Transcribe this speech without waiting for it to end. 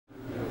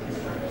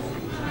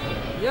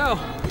Yo.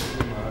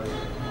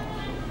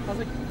 How's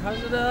it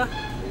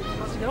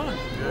going?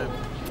 Good.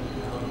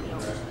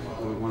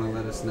 You want to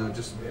let us know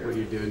just what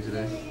you're doing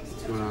today?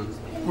 What's going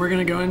on? We're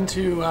gonna go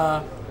into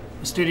the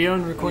studio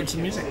and record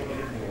some music.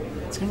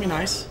 It's gonna be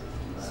nice.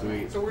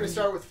 Sweet. So we're gonna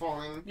start with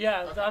falling.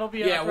 Yeah, that'll be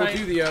Yeah, we'll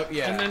do the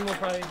yeah. and then we'll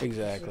probably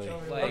Exactly.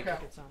 like Okay.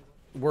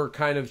 We're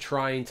kind of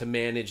trying to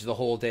manage the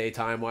whole day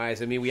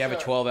time-wise. I mean, we have a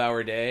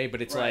 12-hour day,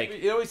 but it's like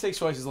it always takes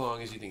twice as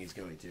long as you think it's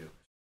going to.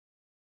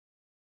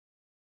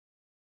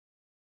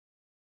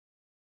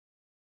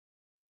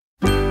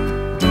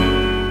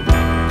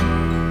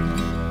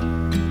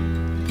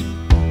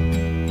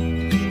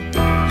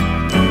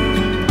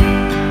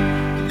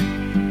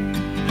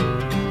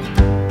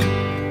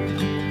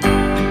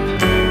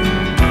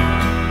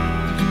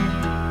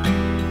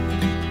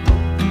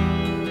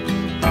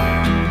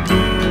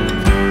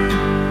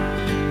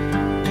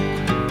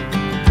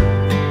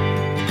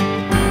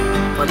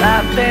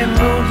 I've been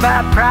moved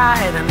by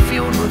pride and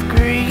fueled with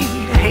greed.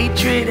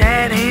 Hatred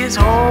had his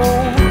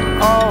hold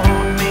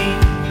on me,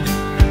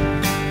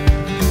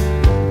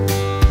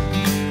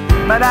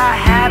 but I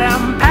had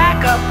him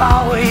pack up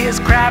all his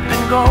crap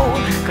and gold,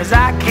 'cause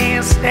I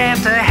can't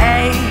stand to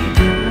hate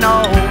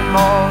no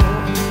more.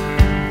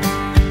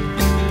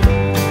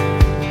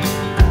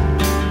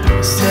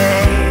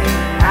 Say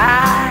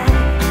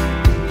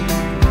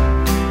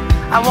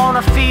I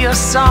wanna feel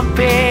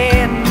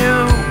something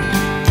new.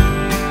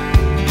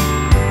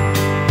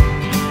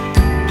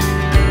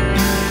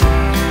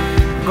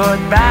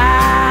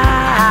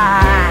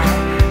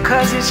 Goodbye,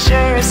 'cause it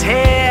sure as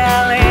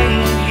hell